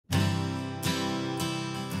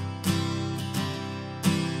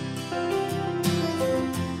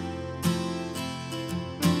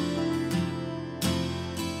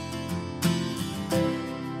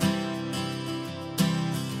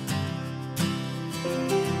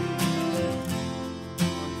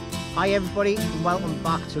Hi everybody and welcome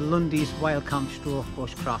back to Lundy's Wild Camp Stroke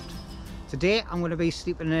Bushcraft. Today I'm going to be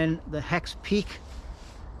sleeping in the Hexpeak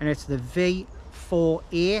and it's the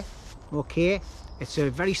V4A. Okay, it's a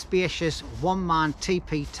very spacious one-man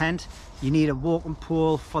TP tent. You need a walking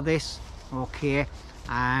pole for this. Okay,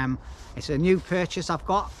 it's a new purchase I've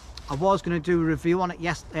got. I was going to do a review on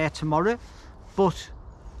it tomorrow, but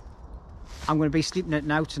I'm going to be sleeping it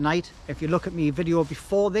now tonight. If you look at my video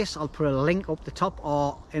before this, I'll put a link up the top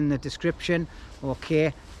or in the description.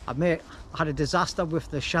 Okay, I had a disaster with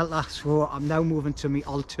the shelter, so I'm now moving to my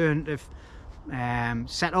alternative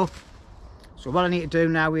setup. So what I need to do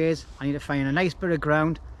now is I need to find a nice bit of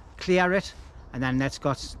ground, clear it, and then let's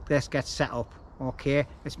get set up. Okay,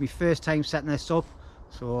 it's my first time setting this up,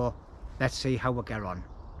 so let's see how we get on.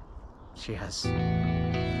 Cheers.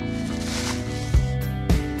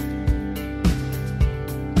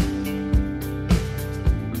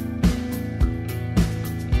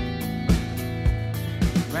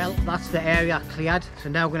 Well, that's the area cleared, so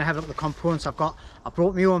now we're going to have a look at the components I've got. I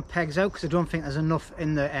brought my own pegs out because I don't think there's enough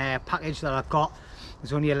in the package that I've got.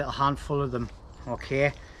 There's only a little handful of them.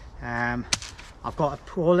 Okay, I've got a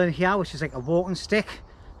pole in here which is like a walking stick.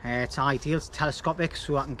 It's ideal, it's telescopic,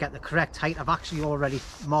 so I can get the correct height. I've actually already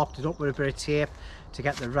marked it up with a bit of tape to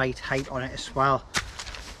get the right height on it as well.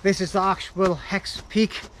 This is the actual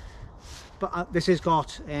Hexpeak, but this has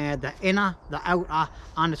got the inner, the outer,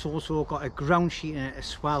 and it's also got a ground sheet in it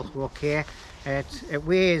as well. Okay, it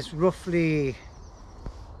weighs roughly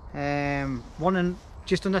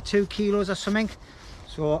just under 2 kilos or something.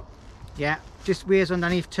 So yeah, just weighs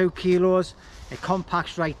underneath 2 kilos. It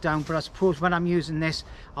compacts right down, but I suppose when I'm using this,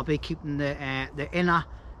 I'll be keeping the inner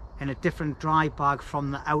in a different dry bag from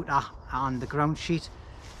the outer and the ground sheet.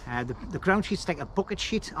 The ground sheet's like a bucket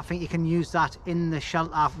sheet. I think you can use that in the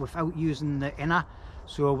shelter without using the inner.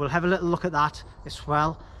 So we'll have a little look at that as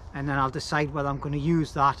well, and then I'll decide whether I'm going to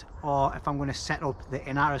use that or if I'm going to set up the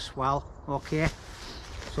inner as well. Okay,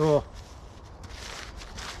 so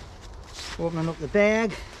opening up the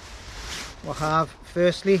bag, we'll have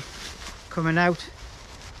firstly coming out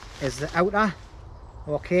is the outer.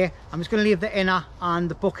 Okay, I'm just going to leave the inner and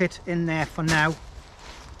the bucket in there for now.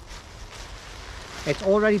 It's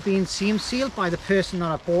already been seam sealed by the person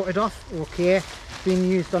that I bought it off. Okay, it's been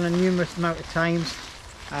used on a numerous amount of times.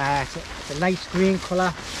 It's a nice green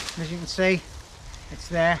colour, as you can see. It's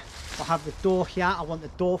there. I have the door here. I want the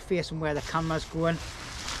door facing where the camera's going.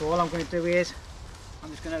 So all I'm going to do is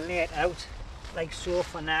I'm just going to lay it out like so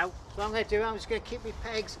for now. So what I'm going to do, I'm just going to keep my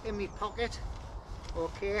pegs in my pocket.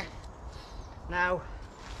 Okay, now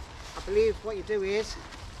I believe what you do is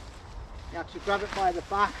you actually grab it by the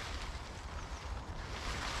back.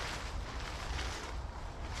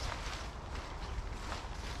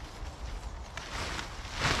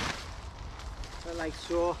 So like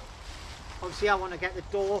so. Obviously I want to get the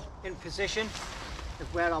door in position of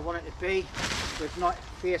where I want it to be, so it's not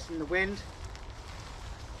facing the wind.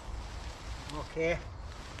 Okay,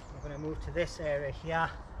 I'm going to move to this area here.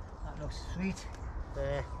 That looks sweet.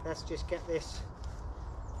 Let's just get this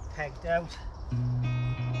pegged out.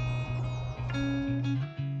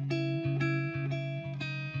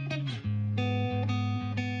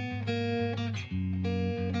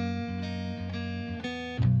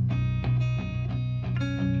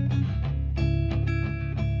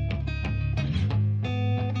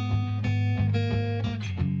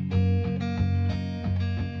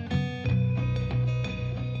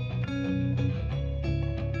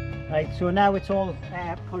 Right, so now it's all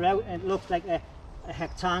put out and it looks like a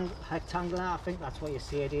rectangular, I think that's what you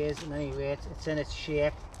say it is, and anyway it's in its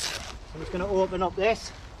shape. So I'm just going to open up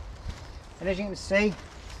this, and as you can see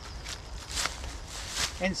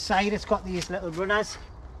inside it's got these little runners,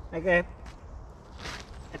 like a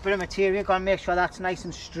bit of material. Got to make sure that's nice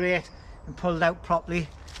and straight and pulled out properly.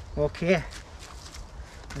 Okay,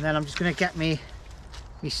 and then I'm just going to get me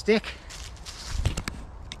stick.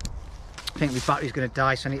 I think my battery's going to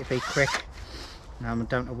die, so I need to be quick. Now I'm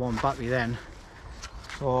down to one battery then.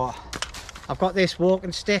 So I've got this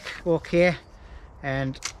walking stick, okay,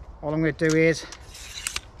 and all I'm going to do is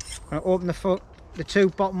I'm going to open the two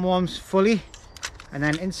bottom ones fully, and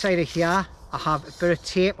then inside of here I have a bit of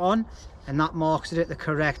tape on, and that marks it at the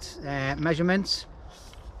correct measurements.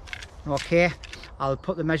 Okay, I'll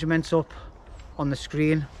put the measurements up on the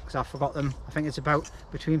screen because I forgot them. I think it's about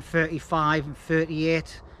between 35 and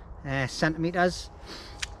 38 centimeters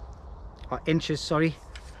or inches, sorry.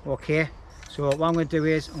 Okay, so what I'm going to do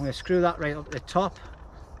is I'm going to screw that right up at the top,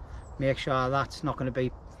 make sure that's not going to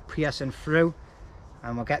be piercing through,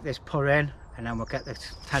 and we'll get this put in, and then we'll get the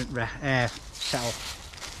tent set up.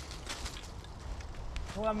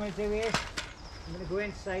 What I'm going to do is I'm going to go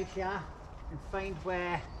inside here and find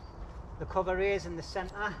where the cover is in the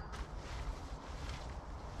centre. I'm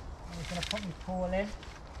just going to put my pole in.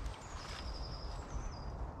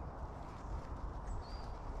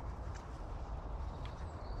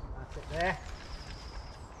 That's it there.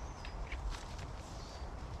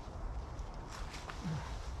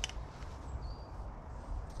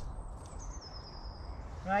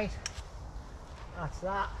 Right, that's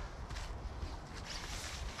that.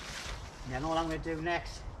 And then all I'm going to do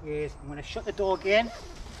next is I'm going to shut the door again.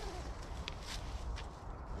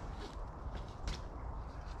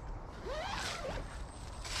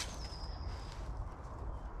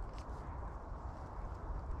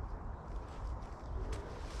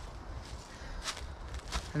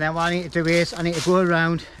 And then what I need to do is I need to go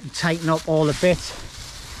around and tighten up all the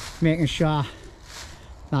bits, making sure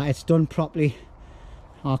that it's done properly.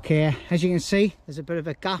 Okay, as you can see, there's a bit of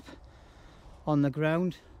a gap on the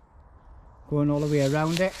ground going all the way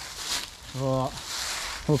around it, so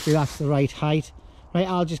hopefully that's the right height. Right,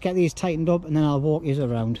 I'll just get these tightened up and then I'll walk you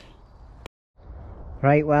around.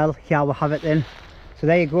 Right, well, here we have it then. So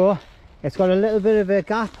there you go. It's got a little bit of a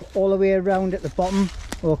gap all the way around at the bottom.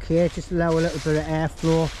 Okay, just allow a little bit of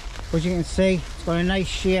airflow. As you can see, it's got a nice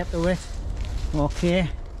shape to it. Okay.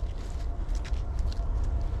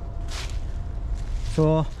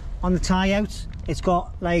 So on the tie outs, it's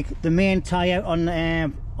got like the main tie out on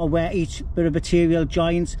where each bit of material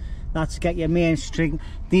joins. That's to get your main string.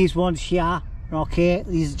 These ones here, okay,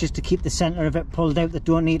 these are just to keep the centre of it pulled out. They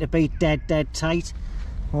don't need to be dead tight.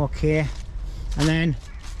 Okay, and then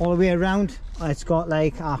all the way around, it's got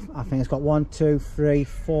like I think it's got 1, 2, 3,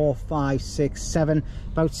 4, 5, 6, 7,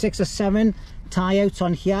 about 6 or 7 tie outs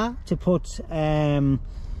on here to put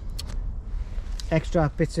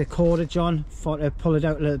extra bits of cordage on to pull it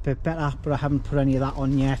out a little bit better, but I haven't put any of that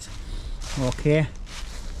on yet. Okay,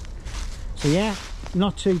 so yeah,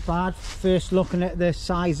 not too bad first looking at the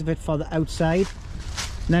size of it for the outside.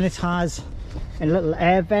 And then it has a little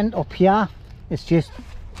air vent up here. It's just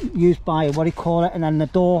used by, what do you call it, and then the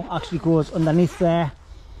door actually goes underneath there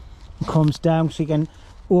and comes down, so you can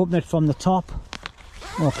open it from the top,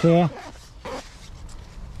 okay,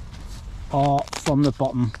 or from the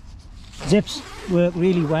bottom. Zips work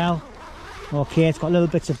really well. Okay, it's got little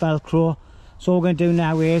bits of velcro. So what we're going to do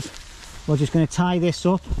now is we're just going to tie this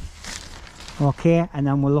up, okay, and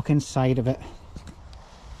then we'll look inside of it.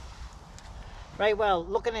 Right, well,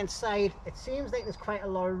 looking inside, it seems like there's quite a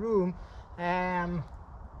lot of room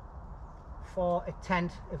for a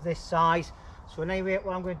tent of this size. So anyway,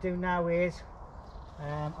 what I'm going to do now is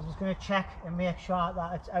I'm just going to check and make sure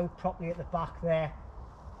that it's out properly at the back there,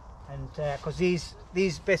 and because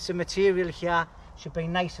these bits of material here should be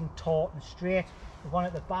nice and taut and straight. The one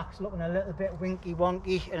at the back's looking a little bit winky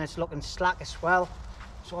wonky and it's looking slack as well.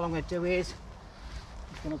 So all I'm going to do is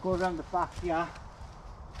I'm just going to go around the back here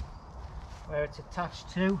where it's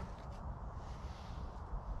attached to,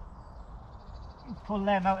 pull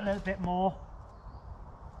them out a little bit more,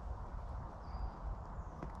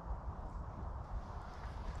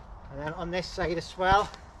 and then on this side as well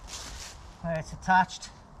where it's attached,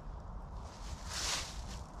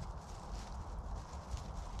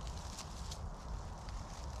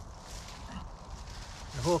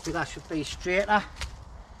 and hopefully that should be straighter.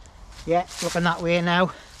 Yeah, it's looking that way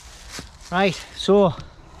now. Right, so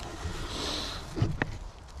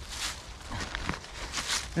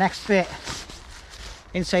next bit,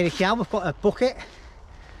 inside of here we've got a bucket,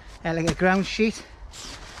 like a ground sheet.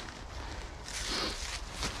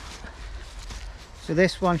 So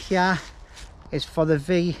this one here is for the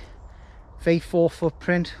V4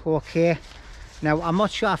 footprint. Okay, now I'm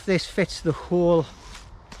not sure if this fits the whole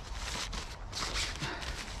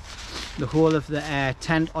of the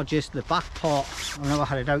tent or just the back part. I've never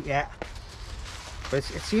had it out yet, but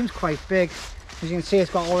it seems quite big. As you can see,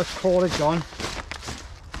 it's got all its cordage on.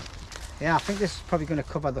 Yeah, I think this is probably going to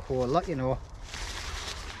cover the whole lot, you know.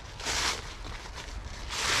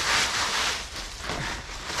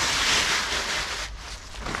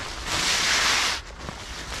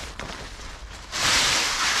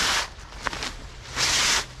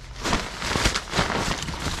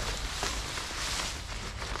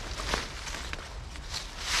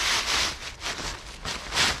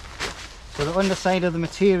 So the underside of the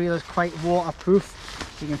material is quite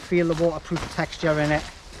waterproof. You can feel the waterproof texture in it.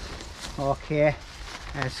 Okay,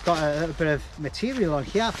 and it's got a little bit of material on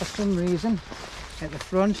here for some reason at the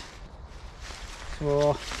front.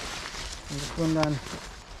 So I'm just wondering,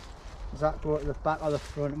 does that go at the back or the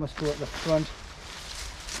front? It must go at the front.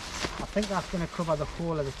 I think that's going to cover the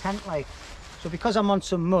whole of the tent, like. So because I'm on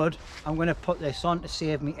some mud, I'm going to put this on to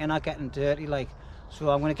save me inner getting dirty, like. So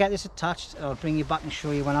I'm going to get this attached and I'll bring you back and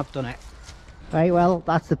show you when I've done it. Right, well,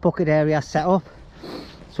 that's the bucket area set up.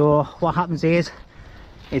 So what happens is,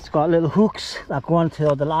 it's got little hooks that go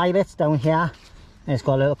onto the eyelets down here, and it's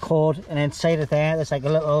got a little cord, and inside of there there's like a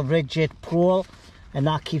little rigid pole, and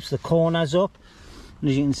that keeps the corners up. And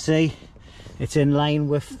as you can see, it's in line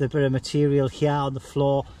with the bit of material here on the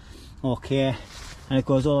floor. Okay, and it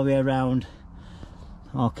goes all the way around.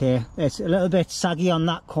 Okay, it's a little bit saggy on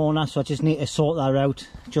that corner, so I just need to sort that out,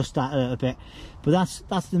 just that a little bit. But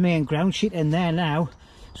that's the main ground sheet in there now.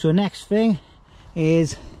 So next thing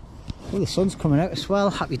is, oh, the sun's coming out as well,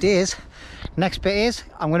 happy days. Next bit is,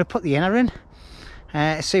 I'm going to put the inner in,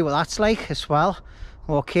 see what that's like as well.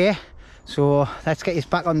 Okay, so let's get this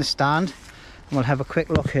back on the stand and we'll have a quick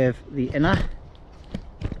look at the inner.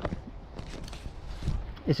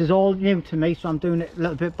 This is all new to me, so I'm doing it a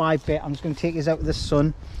little bit by bit. I'm just going to take this out of the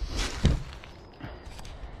sun.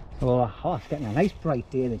 Oh, it's getting a nice bright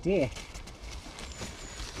day of the day.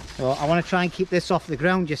 So I want to try and keep this off the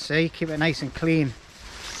ground, you see, keep it nice and clean.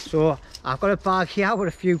 So I've got a bag here with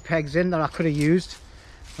a few pegs in that I could have used.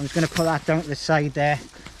 I'm just going to put that down to the side there.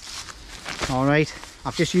 All right,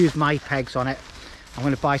 I've just used my pegs on it. I'm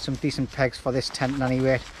going to buy some decent pegs for this tent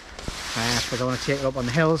anyway, because I want to take it up on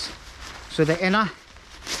the hills. So the inner,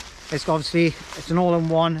 it's obviously, it's an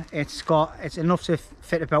all-in-one. It's enough to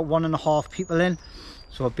fit about 1.5 people in.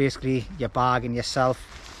 So basically your bag and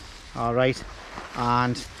yourself. All right,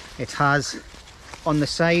 and it has on the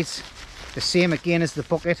sides the same again as the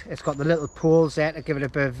bucket. It's got the little poles there to give it a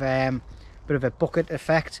bit of a bucket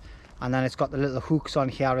effect, and then it's got the little hooks on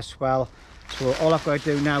here as well. So all I've got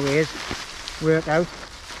to do now is work out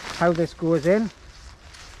how this goes in.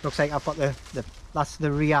 Looks like I've got that's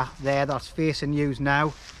the rear there that's facing you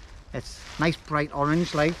now. It's nice bright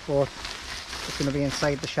orange like, but it's going to be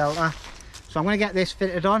inside the shelter. So I'm going to get this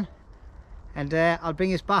fitted on, and I'll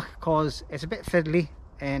bring this back because it's a bit fiddly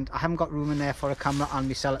and I haven't got room in there for a camera and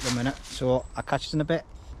myself at the minute. So I'll catch you in a bit.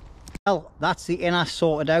 Well, that's the inner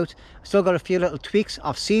sorted out. I still got a few little tweaks.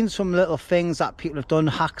 I've seen some little things that people have done,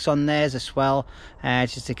 hacks on theirs as well,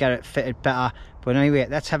 just to get it fitted better. But anyway,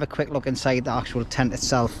 let's have a quick look inside the actual tent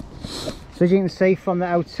itself. So as you can see from the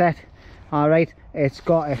outset, all right, it's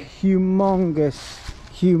got a humongous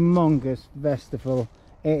vestibule.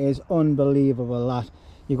 It is unbelievable that.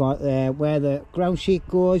 You've got where the ground sheet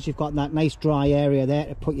goes, you've got that nice dry area there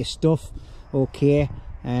to put your stuff. Okay,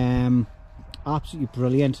 absolutely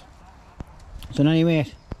brilliant. So anyway,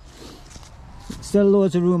 still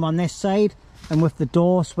loads of room on this side, and with the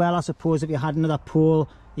door as well. I suppose if you had another pole,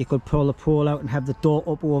 you could pull the pole out and have the door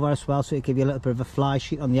up over as well, so it give you a little bit of a fly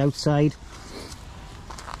sheet on the outside.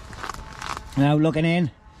 Now looking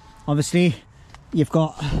in, obviously you've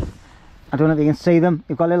got, I don't know if you can see them,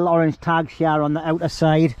 you've got little orange tags here on the outer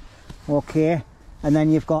side. Okay, and then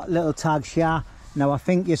you've got little tags here. Now I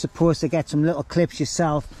think you're supposed to get some little clips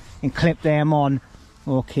yourself and clip them on.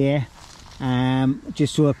 Okay,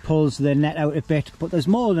 just so it pulls the net out a bit, but there's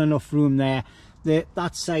more than enough room there.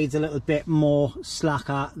 That side's a little bit more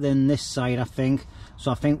slacker than this side, I think. So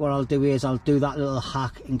I think what I'll do is I'll do that little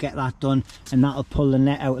hack and get that done, and that'll pull the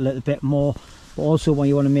net out a little bit more. But also what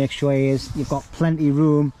you want to make sure is you've got plenty of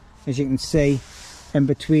room, as you can see, in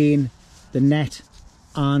between the net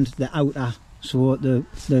and the outer, so the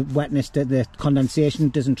wetness, the condensation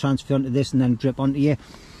doesn't transfer onto this and then drip onto you.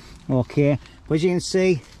 Okay, but as you can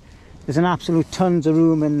see, there's an absolute tons of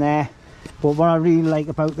room in there. But what I really like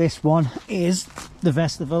about this one is the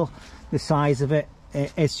vestibule, the size of it.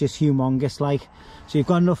 It's just humongous like. So you've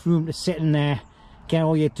got enough room to sit in there, get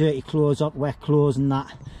all your dirty clothes up, wet clothes and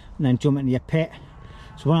that, and then jump into your pit.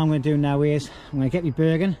 So what I'm going to do now is I'm going to get my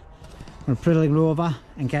Bergen, I'm going to put it over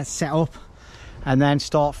and get set up, and then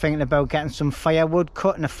start thinking about getting some firewood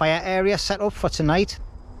cut and a fire area set up for tonight.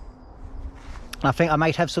 I think I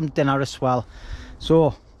might have some dinner as well.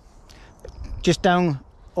 So just down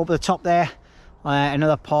up at the top there,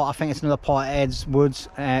 another part, I think it's another part of Ed's woods.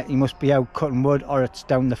 He must be out cutting wood, or it's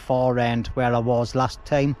down the far end where I was last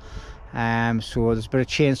time. So there's a bit of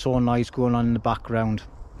chainsaw noise going on in the background.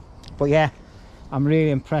 But yeah, I'm really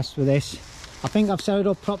impressed with this. I think I've set it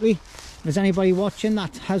up properly. If there's anybody watching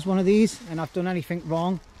that has one of these and I've done anything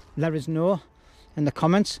wrong, let us know in the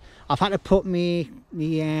comments. I've had to put me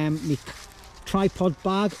tripod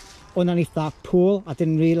bag underneath that pole. I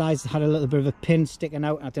didn't realise it had a little bit of a pin sticking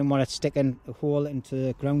out, and I didn't want it sticking a hole into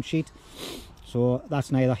the ground sheet. So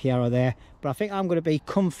that's neither here or there. But I think I'm going to be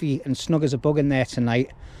comfy and snug as a bug in there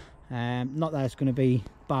tonight. Not that it's going to be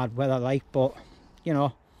bad weather like, but you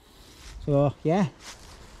know. So yeah,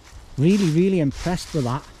 really impressed with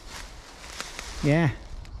that. Yeah,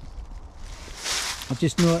 I've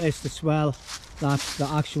just noticed as well that the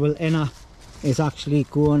actual inner is actually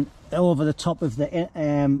going over the top of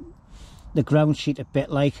the ground sheet a bit,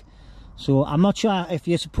 like. So I'm not sure if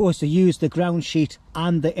you're supposed to use the ground sheet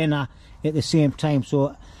and the inner at the same time.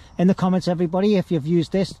 So in the comments, everybody, if you've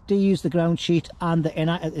used this, do you use the ground sheet and the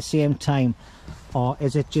inner at the same time, or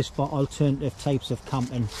is it just for alternative types of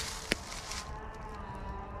camping?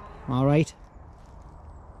 All right,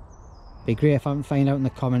 be great if I can find out in the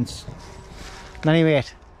comments. Anyway,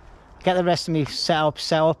 get the rest of me set up,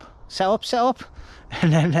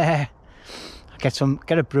 and then get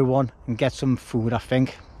a brew on and get some food, I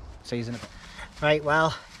think. Season a bit. Right,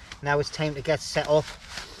 well, now it's time to get set up.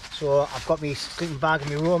 So I've got my sleeping bag and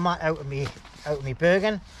my roll mat out of me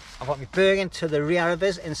Bergen. I've got my Bergen to the rear of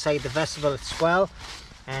us inside the vestibule as well,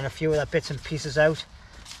 and a few other bits and pieces out.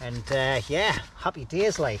 And yeah, happy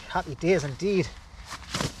days, like, happy days indeed.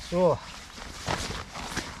 So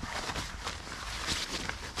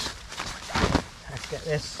let's get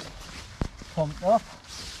this pumped up.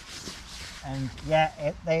 And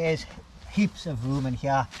yeah, there is heaps of room in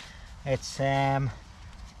here. It's my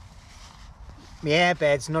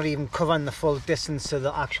airbed's not even covering the full distance of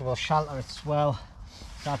the actual shelter as well.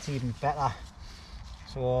 That's even better.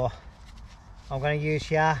 So what I'm going to use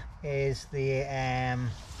here is the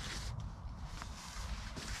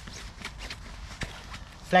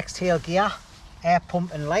flex tail gear air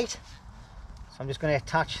pump and light. So I'm just going to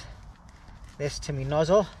attach this to my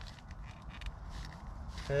nozzle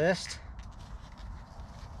first.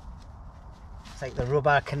 It's like the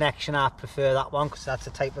rubber connection. I prefer that one because that's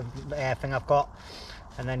the type of thing I've got.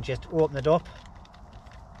 And then just open it up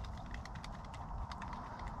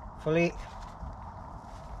fully.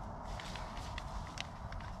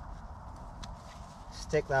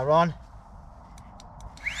 Stick that on.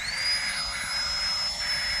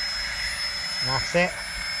 And that's it.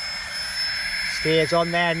 Stays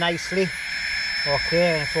on there nicely.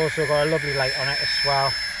 Okay, and it's also got a lovely light on it as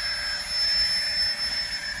well.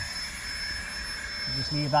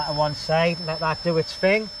 Just leave that to one side, let that do its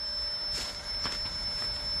thing.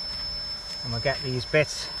 And we'll get these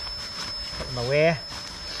bits, put them away.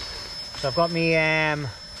 So I've got my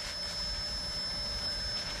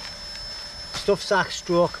stuff sack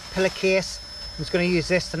stroke pillowcase. I'm just going to use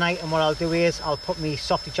this tonight, and what I'll do is I'll put my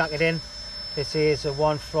softy jacket in. This is a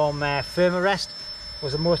one from Firmarest. It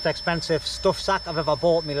was the most expensive stuff sack I've ever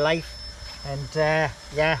bought in my life, and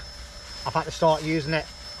yeah, I've had to start using it.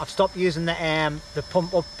 I've stopped using the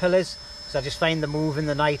pump up pillars because I just find them move in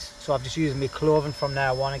the night, so I've just used my clothing from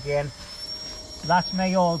now on again. So that's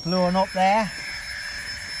me all blown up there,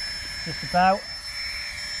 just about.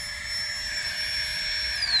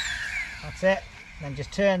 That's it. Then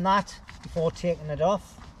just turn that before taking it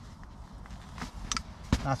off.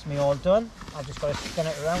 That's me all done. I've just got to spin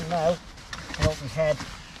it around now and open my head.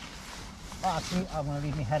 Oh, actually, I'm going to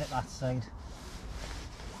leave my head at that side.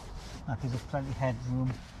 That gives us plenty of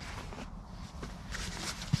headroom.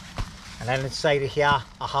 And then inside of here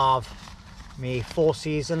I have my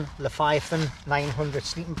 4-season Leviathan 900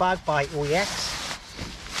 sleeping bag by OEX.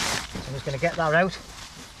 So I'm just going to get that out.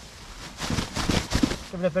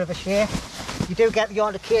 Give it a bit of a shake. You do get the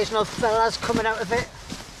odd occasional fellas coming out of it.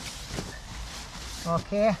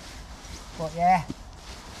 Okay, but yeah,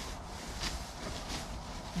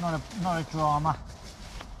 not a drama.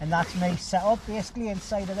 And that's me set up basically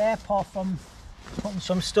inside of there, apart from putting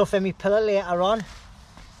some stuff in my pillow later on.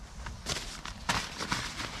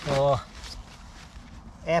 So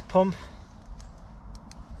air pump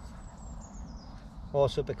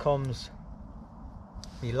also becomes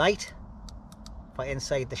my light for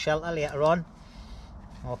inside the shelter later on.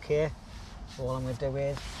 Okay, so all I'm going to do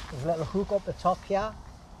is there's a little hook up the top here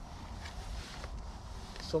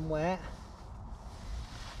somewhere.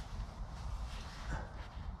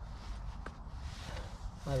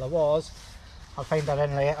 Well, there was. I'll find that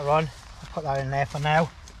in later on. I'll put that in there for now.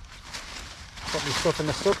 Put my stuff in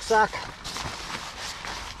the stuck sack.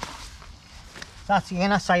 That's the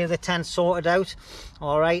inner side of the tent sorted out.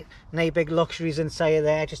 Alright, no big luxuries inside of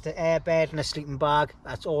there, just an air bed and a sleeping bag.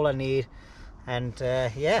 That's all I need. And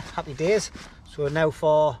yeah, happy days. So now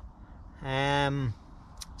for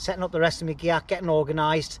setting up the rest of my gear, getting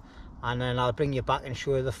organised, and then I'll bring you back and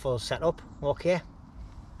show you the full setup. Okay.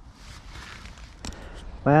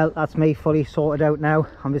 Well, that's me fully sorted out now.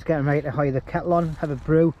 I'm just getting ready to hire the kettle on, have a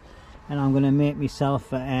brew, and I'm going to make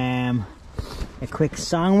myself a quick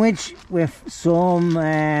sandwich with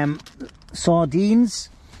some sardines.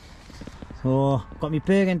 So I've got my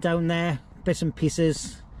Bergen down there, bits and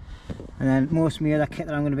pieces, and then most of my other kit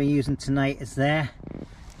that I'm going to be using tonight is there,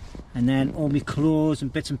 and then all my clothes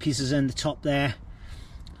and bits and pieces in the top there,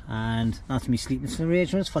 and that's me sleeping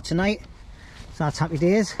arrangements for tonight. So that's happy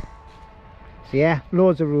days. So yeah,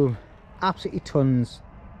 loads of room, absolutely tons.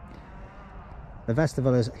 The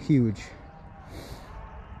vestibule is huge.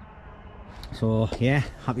 So yeah,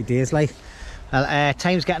 happy days like. Well,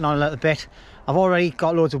 time's getting on a little bit. I've already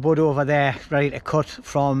got loads of wood over there ready to cut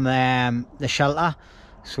from the shelter.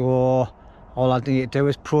 So all I need to do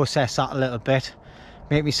is process that a little bit,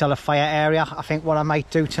 make myself a fire area. I think what I might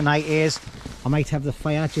do tonight is I might have the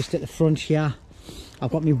fire just at the front here.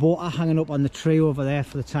 I've got my water hanging up on the tree over there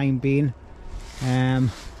for the time being.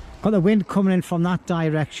 Got the wind coming in from that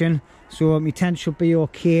direction, so my tent should be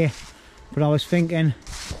okay. But I was thinking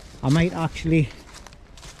I might actually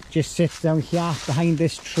just sit down here behind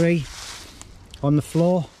this tree on the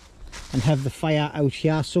floor and have the fire out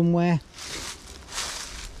here somewhere,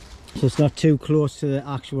 so it's not too close to the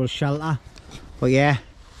actual shelter. But yeah,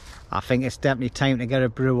 I think it's definitely time to get a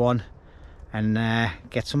brew on and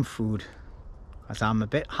get some food, as I'm a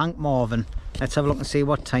bit Hank Marvin. Let's have a look and see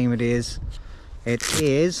what time it is. It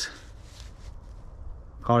is,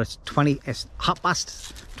 God, it's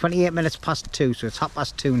 28 minutes past 2, so it's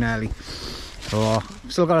 2:30 nearly. So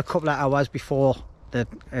still got a couple of hours before the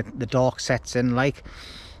dark sets in, like,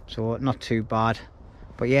 so not too bad.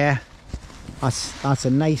 But yeah, that's a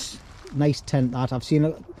nice tent that I've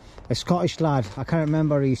seen. A Scottish lad, I can't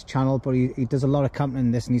remember his channel, but he does a lot of camping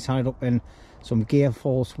in this, and he's had it up in some gale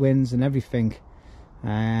force winds and everything,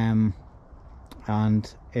 and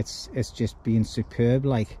it's just been superb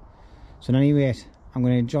like. So anyway, I'm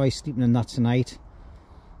going to enjoy sleeping in that tonight,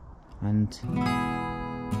 and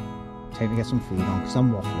time to get some food on because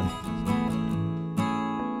I'm waffling.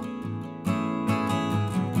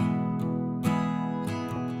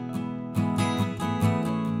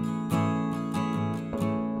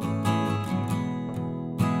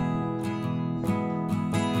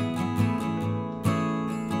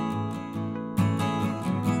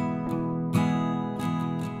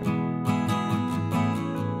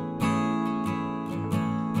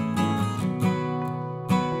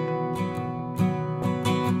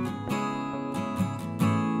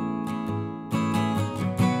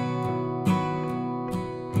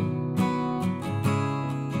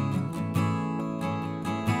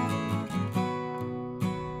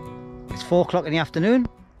 It's 4 o'clock in the afternoon,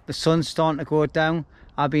 the sun's starting to go down.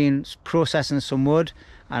 I've been processing some wood,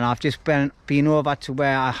 and I've just been over to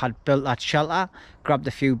where I had built that shelter, grabbed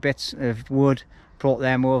a few bits of wood, brought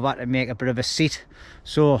them over to make a bit of a seat.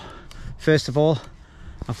 So first of all,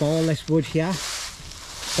 I've got all this wood here,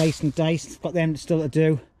 sliced and diced, got them still to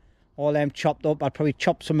do, all them chopped up. I'd probably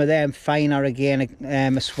chop some of them finer again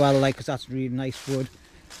as well, like, because that's really nice wood.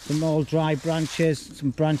 Some old dry branches,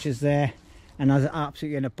 some branches there, and there's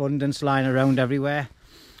absolutely an abundance lying around everywhere.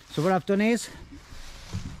 So what I've done is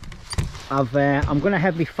I'm going to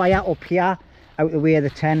have my fire up here out the way of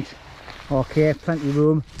the tent. Okay, plenty of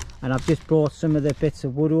room, and I've just brought some of the bits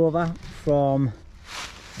of wood over from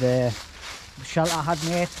the shelter I had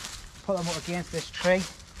made, put them up against this tree,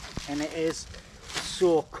 and it is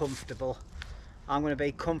so comfortable. I'm going to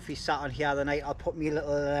be comfy sat on here tonight. I'll put me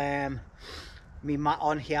little me mat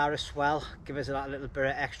on here as well, give us a little bit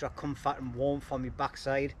of extra comfort and warmth on my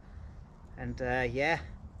backside. And yeah,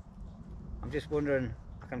 I'm just wondering,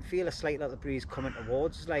 I can feel a slight little breeze coming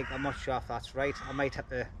towards us, like, I'm not sure if that's right. I might have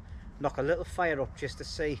to knock a little fire up just to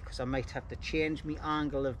see, because I might have to change my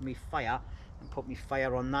angle of my fire and put my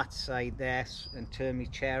fire on that side there and turn my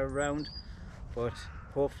chair around, but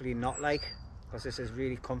hopefully not, like, because this is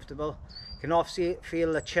really comfortable. You can obviously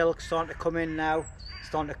feel the chill starting to come in now,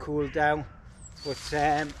 starting to cool down. But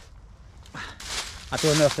I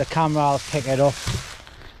don't know if the camera will pick it up,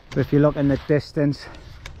 but if you look in the distance,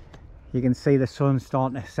 you can see the sun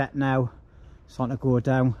starting to set now, starting to go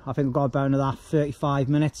down. I think we've got about another 35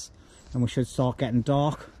 minutes and we should start getting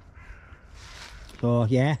dark. So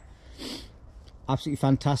yeah, absolutely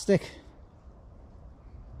fantastic.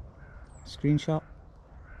 Screenshot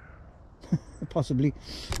possibly,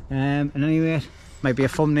 and anyway, might be a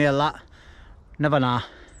thumbnail, that, never know.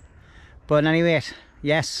 But anyway,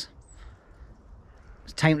 yes,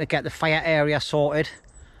 it's time to get the fire area sorted.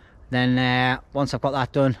 Then once I've got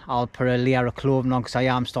that done, I'll put a layer of clothing on because I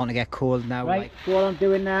am starting to get cold now. Right, like. So what I'm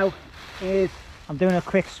doing now is I'm doing a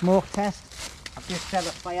quick smoke test. I've just set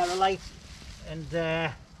a fire alight and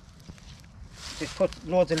just put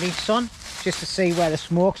loads of leaves on just to see where the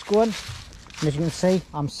smoke's going. And as you can see,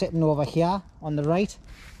 I'm sitting over here on the right,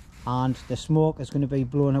 and the smoke is going to be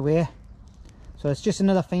blown away. So it's just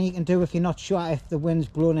another thing you can do if you're not sure if the wind's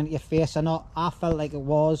blowing into your face or not. I felt like it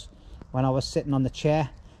was when I was sitting on the chair,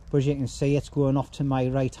 but as you can see, it's going off to my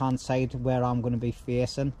right hand side where I'm going to be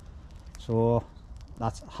facing. So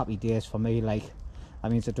that's happy days for me. Like,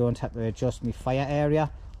 that means I don't have to adjust my fire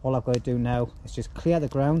area. All I've got to do now is just clear the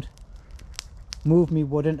ground, move me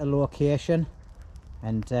wood into location,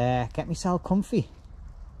 and get myself comfy.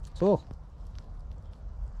 So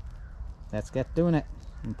let's get doing it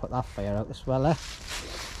and put that fire out as well.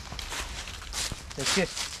 It's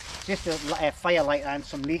just a fire lighter and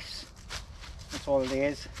some leaves. That's all it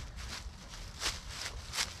is.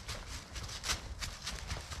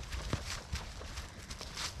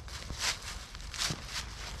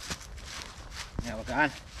 There we go.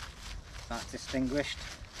 That's distinguished.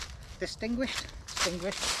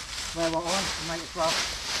 Where we're on, we might as well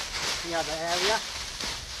clear the area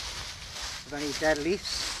of any dead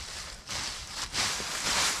leaves.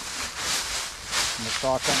 And we'll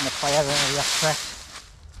start getting the fire area set.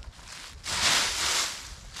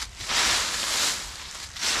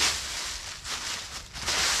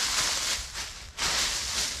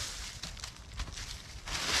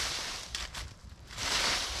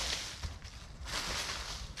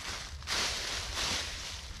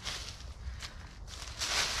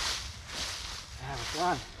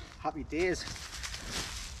 Happy days.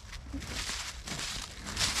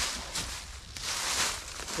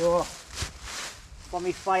 So for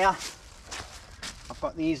my fire, I've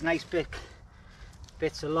got these nice big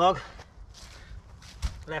bits of log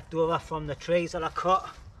left over from the trees that I cut,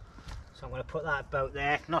 so I'm going to put that about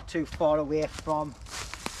there, not too far away from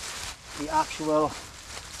the actual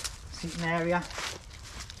seating area.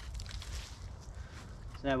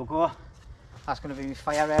 So there we go, that's going to be my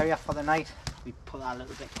fire area for the night. We put that a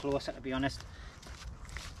little bit closer, to be honest.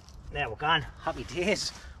 There we're going, happy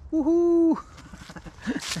days. Woohoo!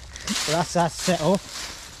 So that's that set up,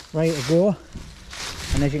 ready to go.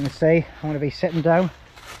 And as you can see, I'm going to be sitting down.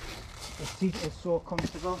 The seat is so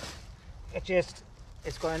comfortable. It's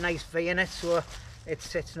got a nice V in it, so it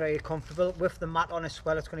sits very comfortable. With the mat on as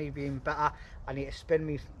well, it's going to be even better. I need to spin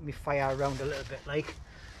me fire around a little bit, like.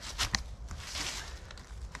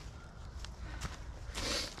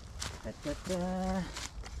 It's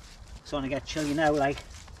starting to get chilly now, like.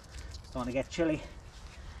 Starting to get chilly.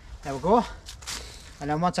 There we go. And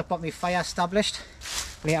then once I've got my fire established,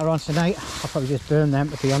 later on tonight, I'll probably just burn them,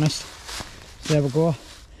 to be honest. So there we go.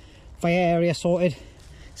 Fire area sorted,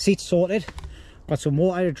 seats sorted. Got some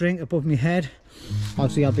water to drink above my head.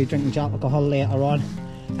 Obviously I'll be drinking alcohol later on.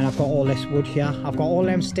 And I've got all this wood here. I've got all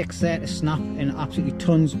them sticks there to snap, and absolutely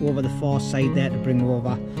tons over the far side there to bring over.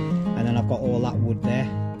 And then I've got all that wood there.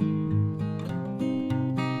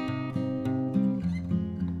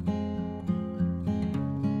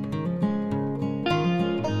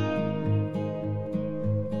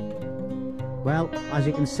 Well, as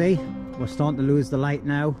you can see, we're starting to lose the light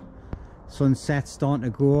now. Sunset's starting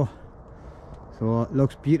to go. So it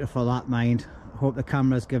looks beautiful, that mind. I hope the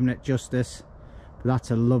camera's giving it justice. But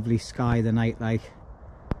that's a lovely sky the night, like.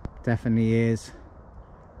 Definitely is.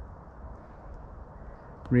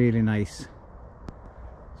 Really nice.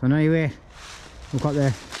 So anyway, we've got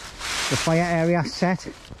the fire area set.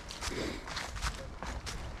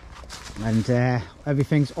 And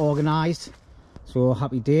everything's organised. So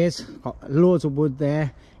happy days. Got loads of wood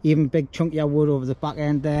there, even big chunkier wood over the back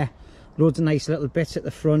end there. Loads of nice little bits at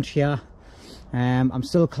the front here. I'm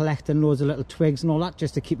still collecting loads of little twigs and all that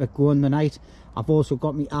just to keep it going the night. I've also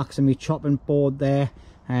got my axe and my chopping board there,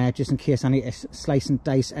 just in case I need to slice and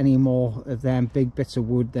dice any more of them big bits of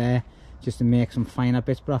wood there, just to make some finer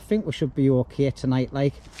bits. But I think we should be okay tonight,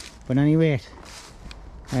 like. But anyway,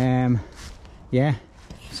 yeah,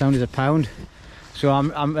 sound is a pound. So I'm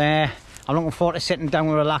looking forward to sitting down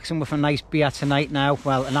and relaxing with a nice beer tonight now.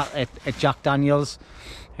 Well, and that at Jack Daniel's.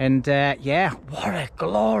 And yeah, what a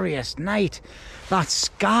glorious night. That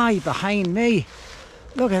sky behind me.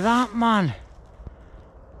 Look at that, man.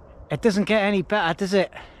 It doesn't get any better, does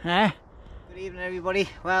it? Eh? Good evening, everybody.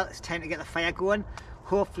 Well, it's time to get the fire going.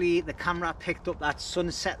 Hopefully the camera picked up that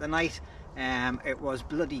sunset tonight. It was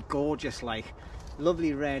bloody gorgeous, like.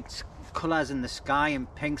 Lovely red colours in the sky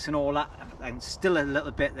and pinks and all that, and still a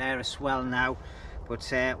little bit there as well now. But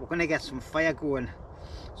we're going to get some fire going.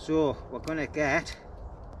 So we're going to get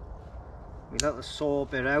a little saw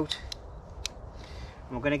bit out,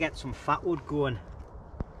 and we're going to get some fat wood going.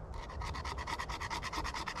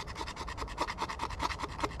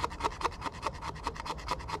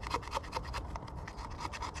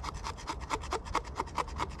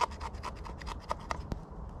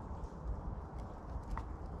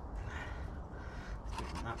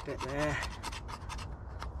 That bit there.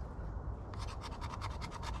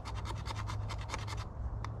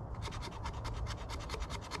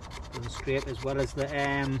 Straight, as well as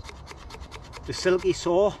the silky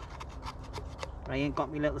saw. I ain't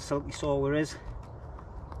got my little silky saw, where is?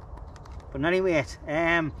 But anyway,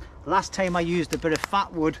 last time I used a bit of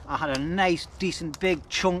fat wood, I had a nice, decent, big,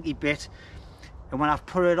 chunky bit. And when I've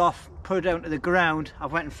put it down to the ground, I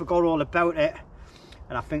went and forgot all about it.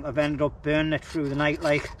 And I think I've ended up burning it through the night,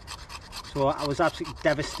 like. So I was absolutely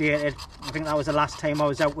devastated. I think that was the last time I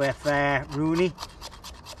was out with Rooney.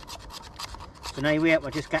 So anyway,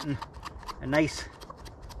 we're just getting a nice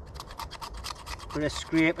bit of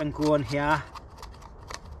scraping going here.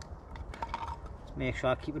 Just make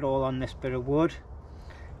sure I keep it all on this bit of wood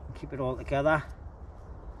and keep it all together.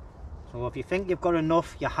 So if you think you've got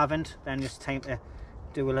enough, you haven't, then it's time to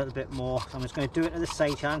do a little bit more. So I'm just going to do it to the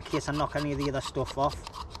side here in case I knock any of the other stuff off.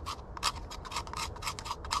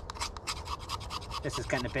 This is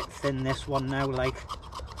getting a bit thin, this one now, like.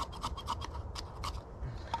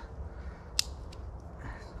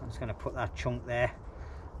 I'm just going to put that chunk there.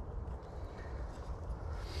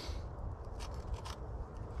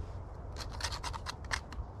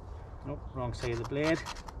 Oh, wrong side of the blade.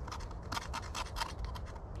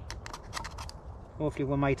 Hopefully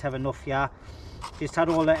we might have enough here. Just had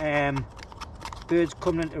all the birds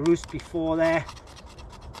coming into roost before there.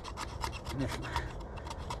 And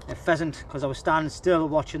the pheasant, because I was standing still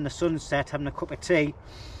watching the sunset, having a cup of tea,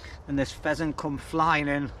 and this pheasant come flying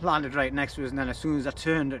in, landed right next to us, and then as soon as I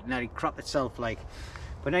turned, it nearly crapped itself, like.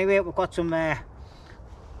 But anyway, we've got some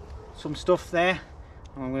stuff there.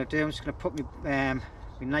 And what I'm going to do, I'm just going to put my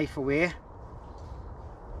knife away,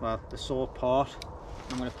 well, the saw part.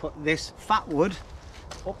 I'm going to put this fat wood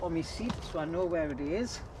up on my seat so I know where it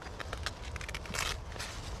is,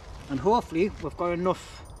 and hopefully we've got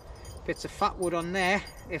enough bits of fat wood on there.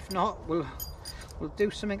 If not, we'll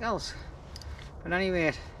do something else. But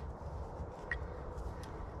anyway,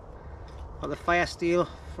 got the fire steel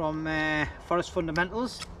from Forest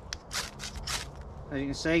Fundamentals. As you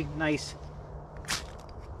can see, nice.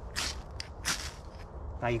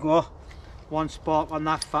 There you go. One spark on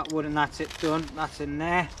that fat wood and that's it done. That's in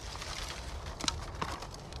there.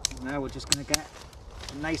 Now we're just going to get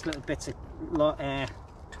some nice little bits of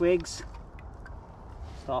twigs.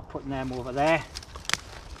 Start putting them over there.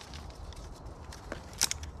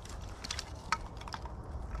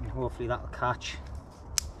 And hopefully that'll catch.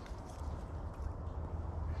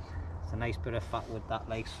 It's a nice bit of fat wood that,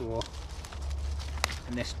 like so.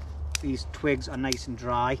 And these twigs are nice and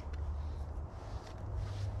dry.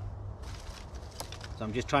 So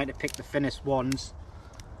I'm just trying to pick the thinnest ones,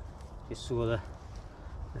 just so the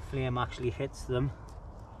flame actually hits them.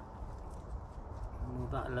 Move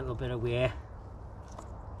that a little bit away.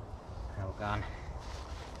 There we go.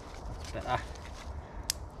 That's better.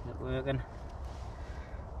 Is it working?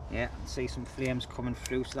 Yeah, I can see some flames coming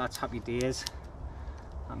through, so that's happy days.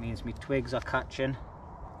 That means my twigs are catching.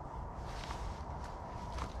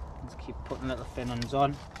 Let's keep putting little thin ones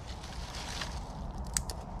on.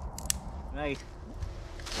 Right.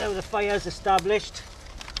 Now the fire's established,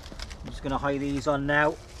 I'm just going to hide these on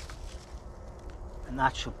now, and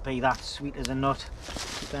that should be that sweet as a nut.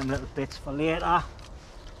 Keep them little bits for later.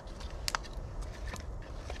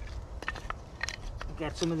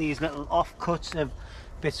 Get some of these little offcuts of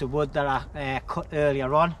bits of wood that I cut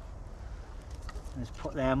earlier on. Just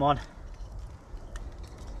put them on.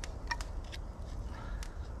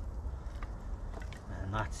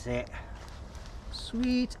 And that's it.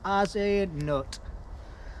 Sweet as a nut.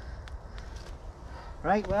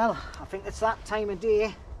 Right, well, I think it's that time of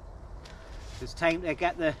day. It's time to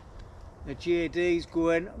get the JDs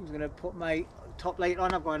going. I'm going to put my top light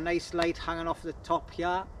on. I've got a nice light hanging off the top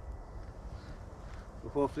here. So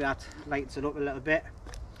hopefully that lights it up a little bit.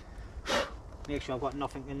 Make sure I've got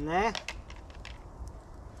nothing in there.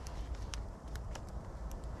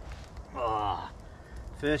 Oh,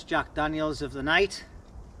 first Jack Daniels of the night.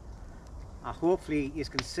 Hopefully you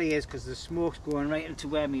can see it because the smoke's going right into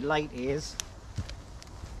where my light is.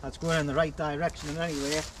 That's going in the right direction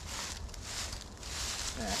anyway.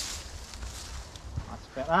 There. That's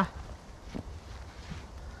better.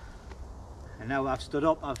 And now I've stood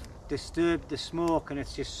up, I've disturbed the smoke and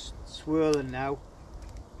it's just swirling now.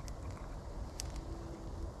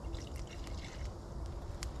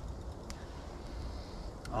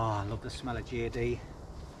 Oh, I love the smell of JD.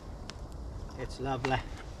 It's lovely.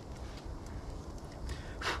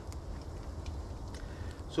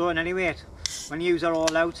 So in any rate, when yous are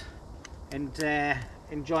all out and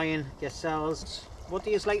enjoying yourselves, what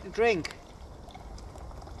do you like to drink?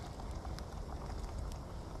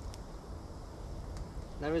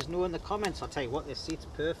 Let us know in the comments. I'll tell you what, this seat's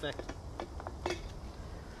perfect.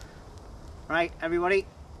 Right, everybody,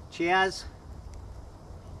 cheers.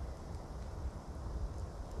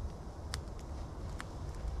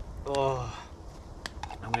 Oh,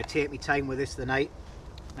 I'm going to take my time with this tonight.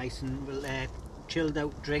 Nice and chilled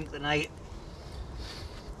out drink tonight.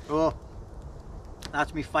 Oh,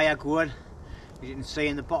 that's my fire going. As you can see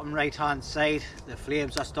in the bottom right hand side, the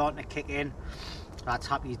flames are starting to kick in. That's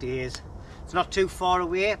happy days. It's not too far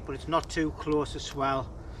away, but it's not too close as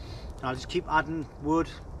well. And I'll just keep adding wood,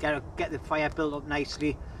 get the fire built up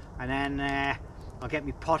nicely, and then I'll get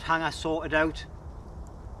my pot hanger sorted out,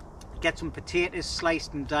 get some potatoes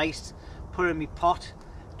sliced and diced, put in my pot,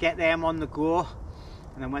 get them on the go,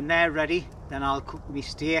 and then when they're ready, then I'll cook my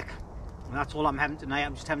steak. And that's all I'm having tonight.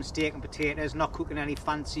 I'm just having steak and potatoes, not cooking any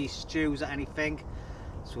fancy stews or anything.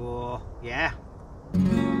 So yeah,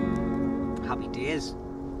 happy days.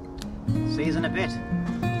 See you in a bit.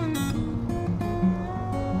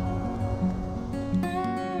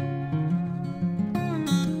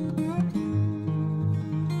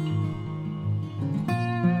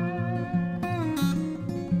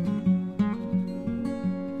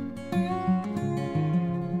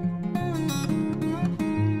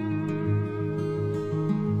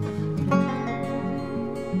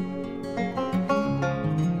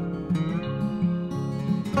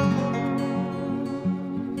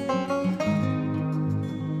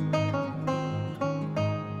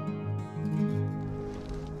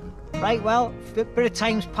 Right, well, a bit of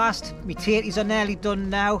time's passed. My tatties are nearly done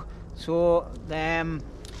now, so I'm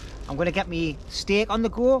going to get my steak on the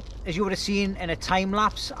go. As you would have seen in a time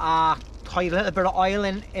lapse, I poured a little bit of oil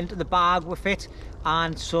into the bag with it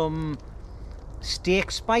and some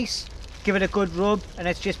steak spice. Give it a good rub, and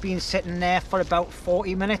it's just been sitting there for about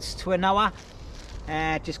 40 minutes to an hour,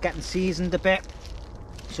 just getting seasoned a bit.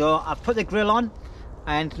 So I've put the grill on,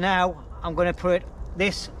 and now I'm going to put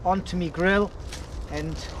this onto my grill,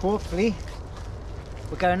 and hopefully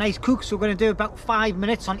we'll get a nice cook. So we're going to do about 5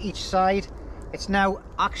 minutes on each side. It's now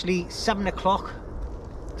actually 7 o'clock,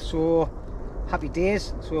 so happy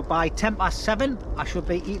days. So by 7:10 I should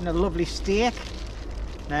be eating a lovely steak.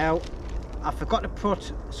 Now I forgot to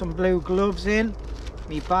put some blue gloves in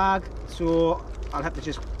my bag, so I'll have to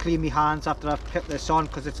just clean my hands after I've put this on,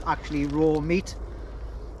 because it's actually raw meat.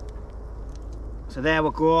 So there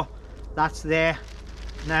we go, that's there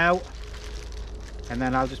now. And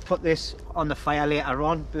then I'll just put this on the fire later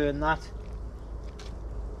on, burn that.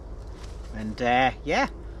 And yeah,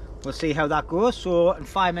 we'll see how that goes. So in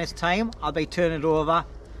 5 minutes time, I'll be turning it over.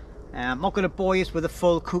 I'm not going to bore you with a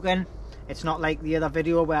full cooking. It's not like the other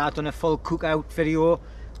video where I've done a full cookout video.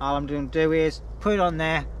 All I'm going to do is put it on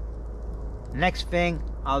there. Next thing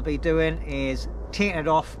I'll be doing is taking it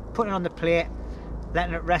off, putting it on the plate,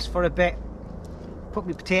 letting it rest for a bit. Put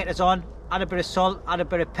my potatoes on, add a bit of salt, add a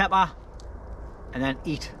bit of pepper, and then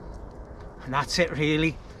eat. And that's it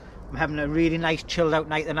really. I'm having a really nice chilled out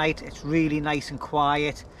night tonight. It's really nice and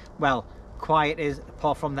quiet. Well, quiet is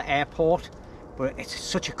apart from the airport, but it's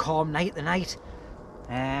such a calm night tonight.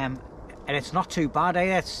 And it's not too bad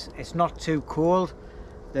either. It's not too cold.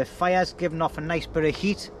 The fire's giving off a nice bit of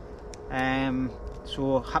heat.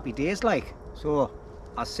 So happy days like. So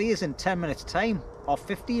I'll see you in 10 minutes time, or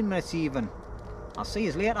 15 minutes even. I'll see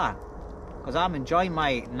you later, because I'm enjoying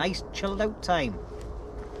my nice chilled out time.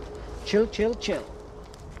 Chill, chill, chill.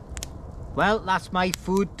 Well, that's my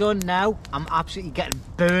food done now. I'm absolutely getting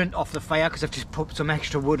burnt off the fire because I've just put some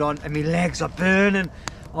extra wood on and my legs are burning.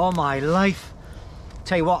 Oh my life.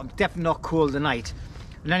 Tell you what, I'm definitely not cold tonight.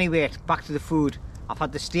 And anyway, back to the food. I've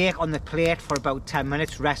had the steak on the plate for about 10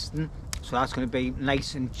 minutes resting. So that's going to be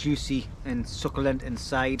nice and juicy and succulent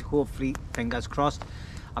inside, hopefully, fingers crossed.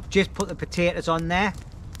 I've just put the potatoes on there.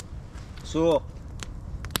 So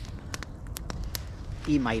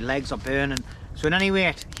my legs are burning. So in any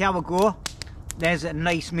rate, here we go. There's a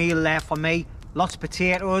nice meal there for me. Lots of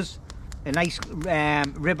potatoes, a nice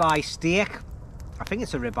ribeye steak. I think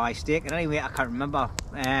it's a ribeye steak. In any rate, I can't remember.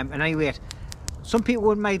 In any rate, some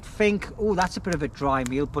people might think, oh, that's a bit of a dry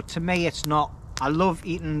meal, but to me it's not. I love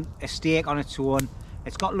eating a steak on its own.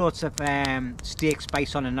 It's got lots of steak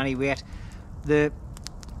spice on it. In any rate, the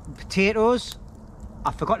potatoes,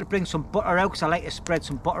 I forgot to bring some butter out because I like to spread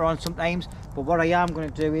some butter on sometimes. But what I am going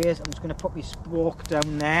to do is I'm just going to put my spoke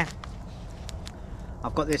down there.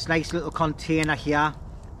 I've got this nice little container here,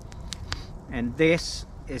 and this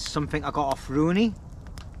is something I got off Rooney.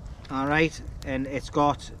 Alright, and it's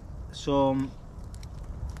got some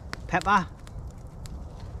pepper,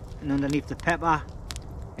 and underneath the pepper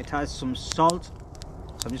it has some salt.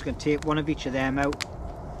 So I'm just going to take one of each of them out.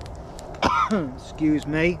 Excuse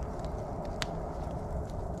me.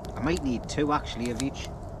 I might need two actually of each,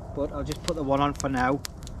 but I'll just put the one on for now.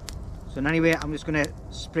 So anyway, I'm just going to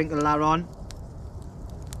sprinkle that on.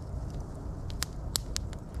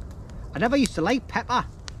 I never used to like pepper,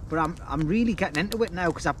 but I'm really getting into it now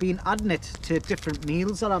because I've been adding it to different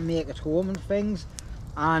meals that I make at home and things,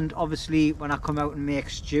 and obviously when I come out and make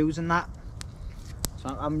stews and that. So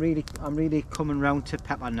I'm really coming round to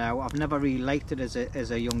pepper now. I've never really liked it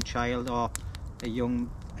as a young child or a young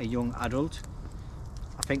adult.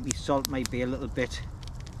 I think the salt might be a little bit,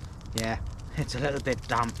 yeah, it's a little bit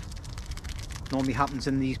damp. Normally happens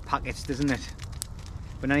in these packets, doesn't it?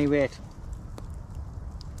 But anyway,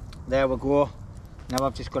 there we go. Now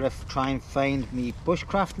I've just got to try and find my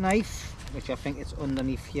bushcraft knife, which I think it's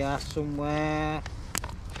underneath here somewhere.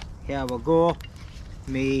 Here we go.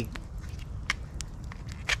 Me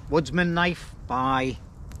woodsman knife by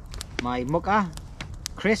my mucker,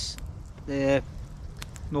 Chris, the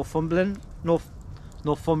Northumbrian,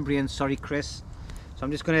 sorry, Chris. So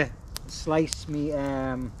I'm just going to slice me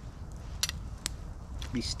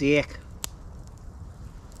steak.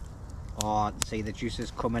 Oh, see the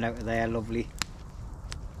juices coming out of there, lovely.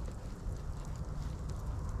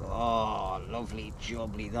 Oh, lovely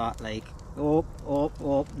jubbly that, like.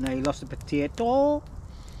 Oh, now you lost a potato.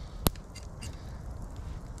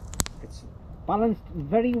 It's balanced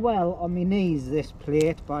very well on my knees, this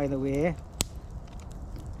plate, by the way.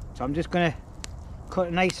 So I'm just going to cut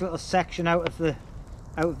a nice little section out of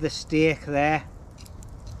the steak there.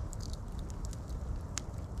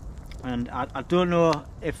 And I don't know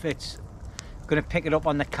if it's going to pick it up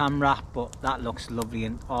on the camera, but that looks lovely,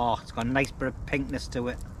 and oh, it's got a nice bit of pinkness to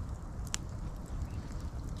it.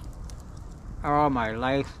 Oh my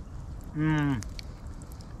life.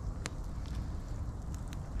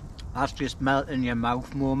 That's just melt in your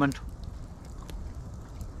mouth moment.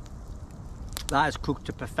 That is cooked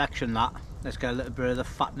to perfection, that. Let's get a little bit of the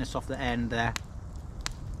fatness off the end there.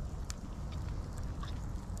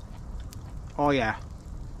 Oh yeah.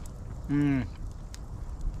 My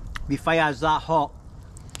fire's that hot.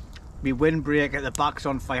 My windbreak at the back's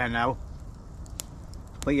on fire now.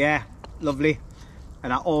 But yeah, lovely.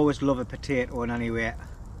 And I always love a potato in any way.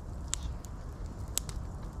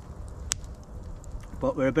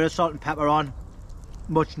 But with a bit of salt and pepper on,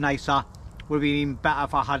 much nicer. Would have been even better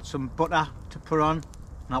if I had some butter to put on.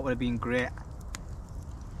 That would have been great.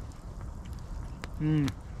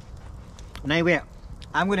 And anyway,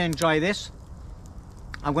 I'm going to enjoy this.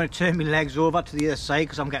 I'm going to turn my legs over to the other side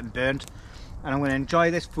because I'm getting burnt. And I'm going to enjoy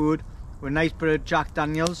this food with a nice bit of Jack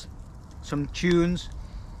Daniels, some tunes,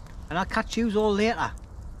 and I'll catch yous all later.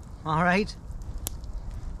 Alright?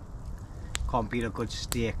 Can't beat a good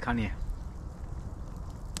steak, can you?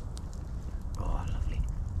 Oh, lovely.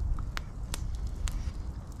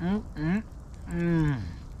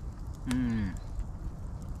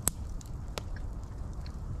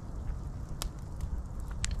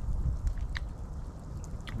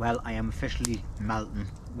 Well, I am officially melting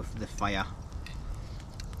with the fire.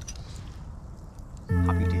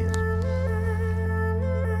 Happy days.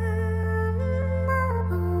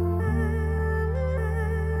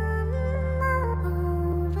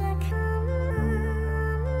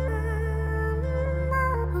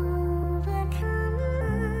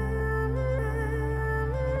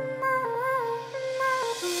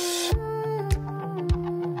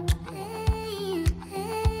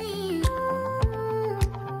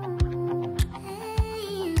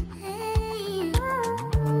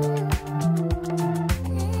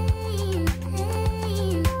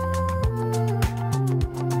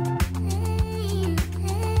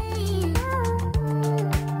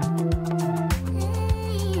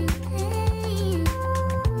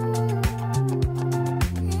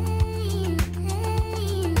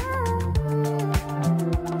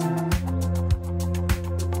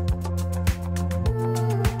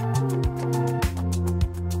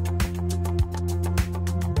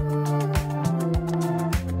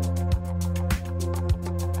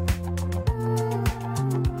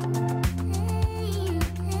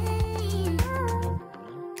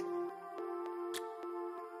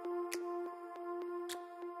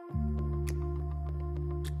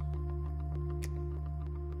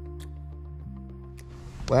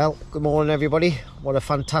 Well, good morning everybody. What a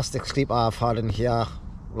fantastic sleep I've had in here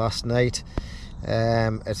last night.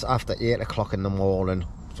 It's after 8 o'clock in the morning,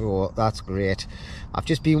 so that's great. I've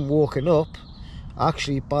just been woken up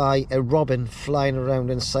actually by a robin flying around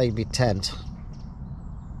inside my tent.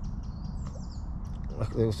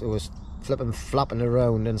 It was flapping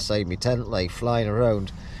around inside my tent, like flying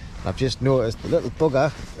around. I've just noticed the little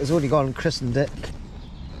bugger has only gone and christened it.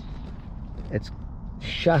 It's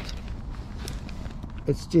shat.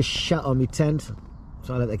 It's just shat on my tent,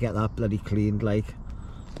 so I let to get that bloody cleaned, like,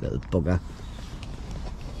 little bugger.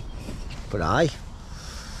 But aye,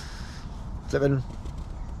 flipping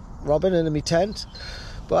robin in my tent.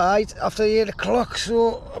 Right, after 8 o'clock,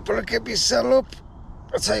 so I better get myself up.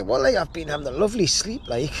 I'll tell you what, like, I've been having a lovely sleep,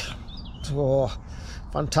 like. So,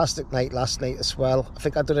 fantastic night last night as well. I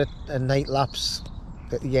think I done a night lapse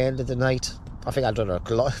at the end of the night. I think I done a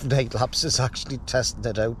lot of night lapses, actually testing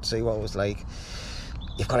it out, see what it was like.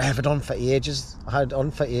 You've got to have it on for ages. I had it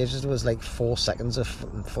on for ages. There was like 4 seconds of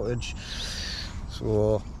footage.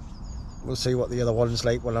 So, we'll see what the other one's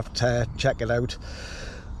like. We'll have to check it out.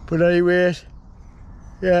 But anyway,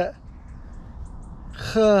 yeah.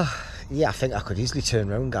 Yeah, I think I could easily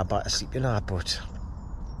turn around and go back to sleep, you know, but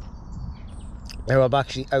now I'm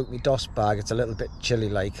actually out my DOS bag. It's a little bit chilly,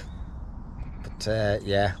 like. But,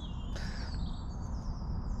 yeah.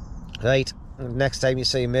 Right, next time you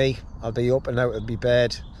see me, I'll be up and out of my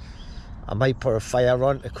bed. I might put a fire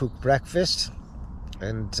on to cook breakfast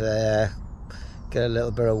and get a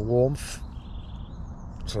little bit of warmth.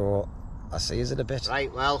 So, I'll see you in a bit.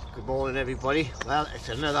 Right, well, good morning everybody. Well, it's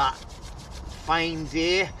another fine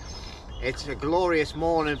day. It's a glorious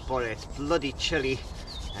morning, but it's bloody chilly.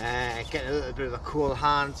 Getting a little bit of a cool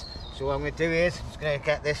hand. So what I'm going to do is, I'm just going to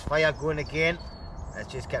get this fire going again.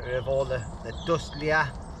 Let's just get rid of all the dust layer.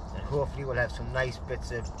 And hopefully we'll have some nice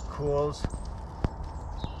bits of coals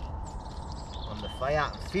on the fire.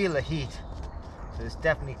 Feel the heat. So there's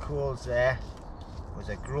definitely coals there. It was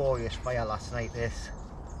a glorious fire last night, this.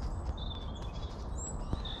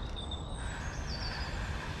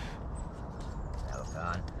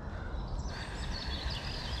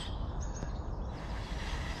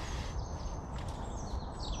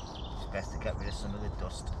 It's best to get rid of some of the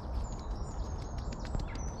dust.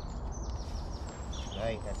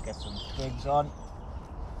 Right, let's get some twigs on.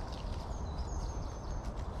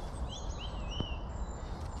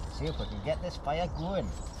 See if we can get this fire going.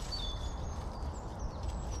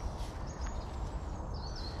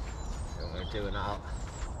 So I'm going to do now.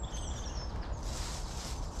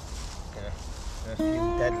 Get a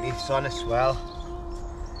few dead leaves on as well.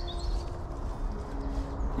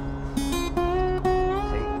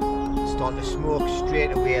 See, starting to smoke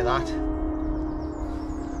straight away, that.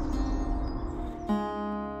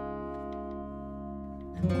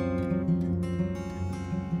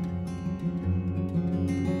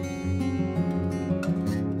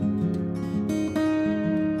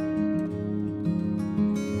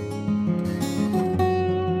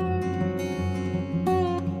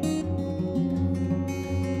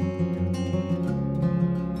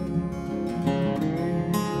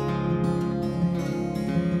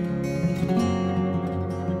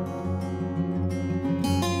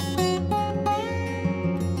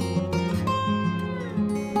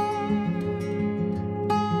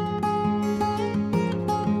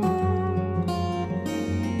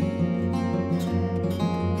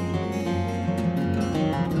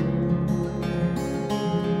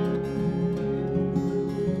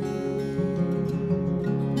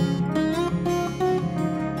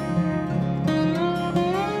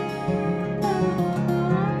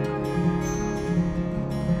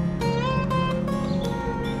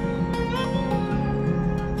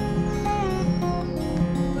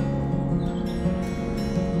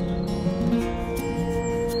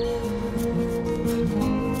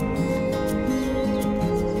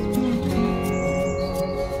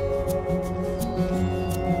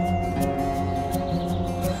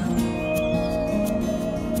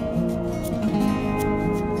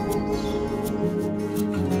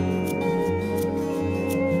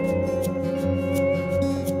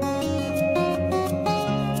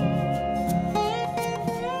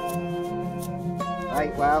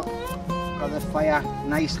 Right, well, got the fire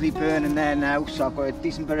nicely burning there now, so I've got a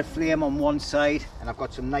decent bit of flame on one side and I've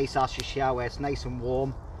got some nice ashes here where it's nice and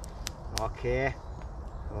warm. Okay,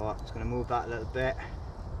 so I'm just going to move that a little bit.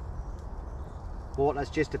 Water's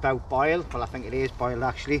just about boiled. Well, I think it is boiled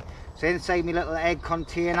actually. So inside my little egg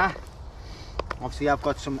container, obviously I've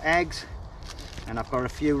got some eggs and I've got a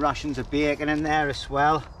few rations of bacon in there as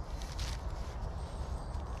well.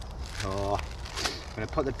 So I'm going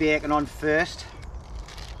to put the bacon on first.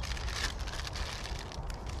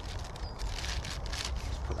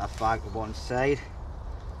 Just put that bag to one side.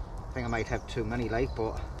 I think I might have too many, like,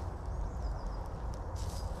 but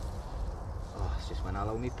oh, it's just went all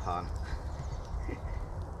over my pan.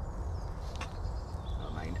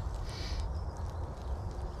 Never mind.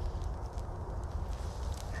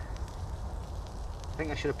 I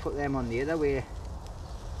think I should have put them on the other way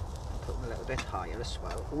and put them a little bit higher as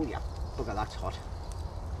well. Oh yeah, bugger, that's hot.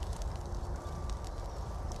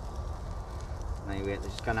 Anyway, they're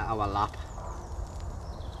just gonna overlap.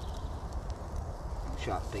 I'm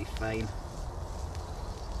sure it'll be fine.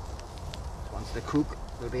 Once they cook,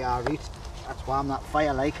 they'll be alright. That's why I'm that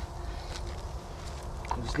fire like.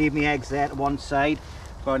 I'll just leave my eggs there to one side.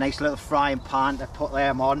 Got a nice little frying pan to put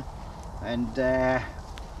them on, and got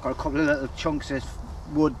a couple of little chunks of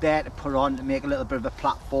wood there to put on to make a little bit of a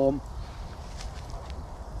platform.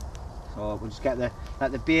 So we'll just let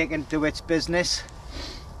the bacon do its business,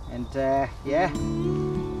 and yeah,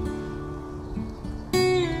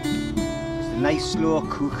 just a nice slow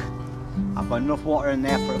cook. I've got enough water in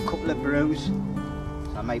there for a couple of brews,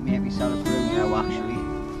 so I might make myself a brew now actually.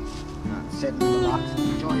 And sit and relax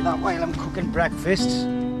and enjoy that while I'm cooking breakfast.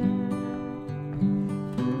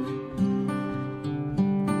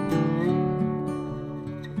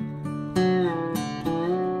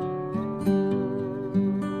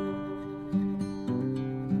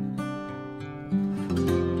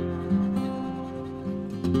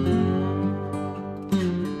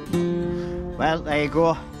 Well, there you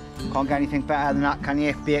go. Can't get anything better than that, can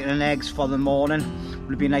you? Bacon and eggs for the morning.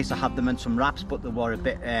 Would be nice to have them in some wraps, but they were a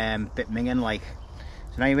bit minging like.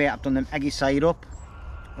 So anyway, I've done them eggy side up,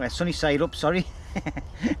 sunny side up, sorry.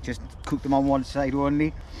 Just cooked them on one side only.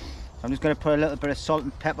 So I'm just going to put a little bit of salt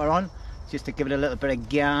and pepper on, just to give it a little bit of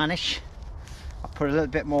garnish. I'll put a little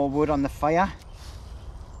bit more wood on the fire.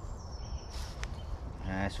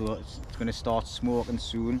 So it's going to start smoking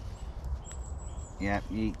soon. Yeah,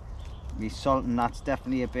 me salt and that's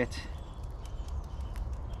definitely a bit.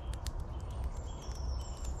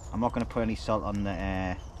 I'm not going to put any salt on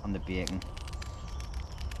the bacon.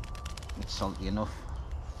 It's salty enough.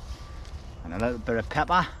 And a little bit of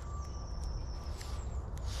pepper. I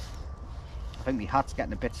think my hat's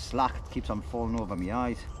getting a bit slack. It keeps on falling over my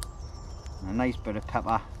eyes. And a nice bit of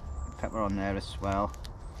pepper on there as well.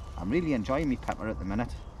 I'm really enjoying my pepper at the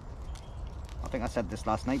minute. I think I said this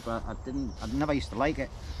last night, but I never used to like it.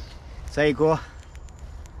 So there you go.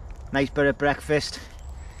 Nice bit of breakfast.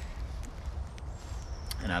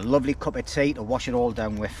 And a lovely cup of tea to wash it all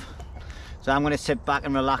down with. So I'm going to sit back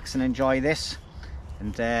and relax and enjoy this,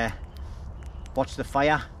 and watch the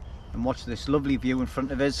fire and watch this lovely view in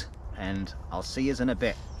front of us, and I'll see you in a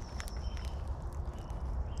bit.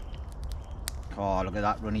 Oh, look at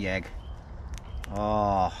that runny egg.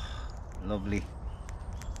 Oh, lovely.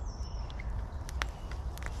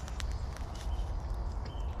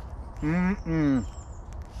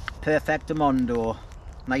 Perfectamundo.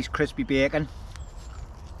 Nice crispy bacon.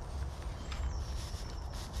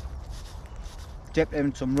 Dipped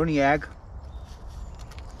in some runny egg.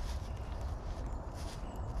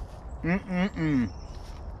 Now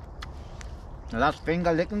that's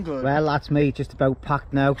finger licking good. Well, that's me just about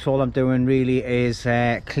packed now, so all I'm doing really is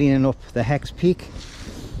cleaning up the Hexpeak.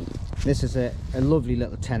 This is a lovely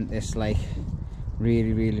little tent, this, like,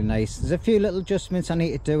 really nice. There's a few little adjustments I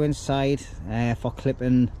need to do inside for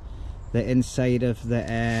clipping the inside of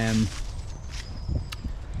the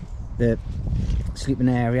sleeping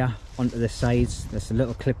area onto the sides. There's some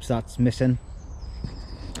little clips that's missing,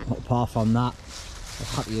 but apart from that, I'm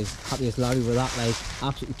happy as Larry with that. Like,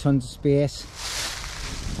 absolutely tons of space.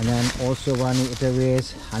 And then also what I need to do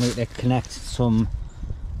is I need to connect some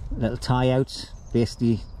little tie outs.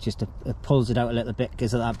 Basically just it pulls it out a little bit,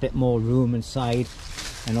 gives it that bit more room inside,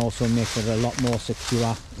 and also makes it a lot more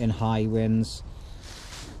secure in high winds.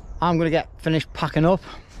 I'm going to get finished packing up.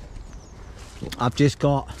 I've just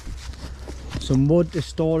got some wood to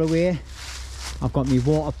store away. I've got my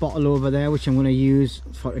water bottle over there, which I'm going to use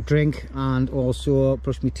for a drink, and also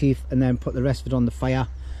brush my teeth, and then put the rest of it on the fire.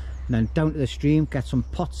 And then down to the stream, get some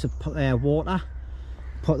pots of water,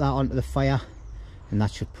 put that onto the fire, and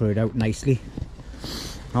that should put it out nicely.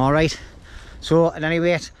 Alright, so at any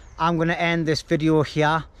rate, I'm going to end this video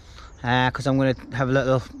here, because I'm going to have a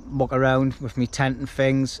little walk around with my tent and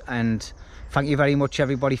things. And thank you very much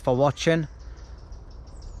everybody for watching.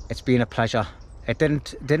 It's been a pleasure. It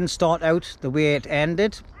didn't start out the way it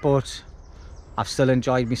ended, but I've still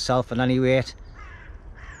enjoyed myself. At any rate,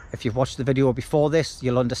 if you've watched the video before this,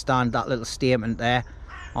 you'll understand that little statement there.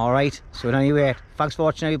 Alright, so at any rate, thanks for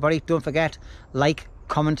watching everybody. Don't forget, like,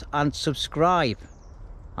 comment and subscribe.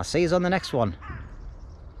 I'll see you on the next one.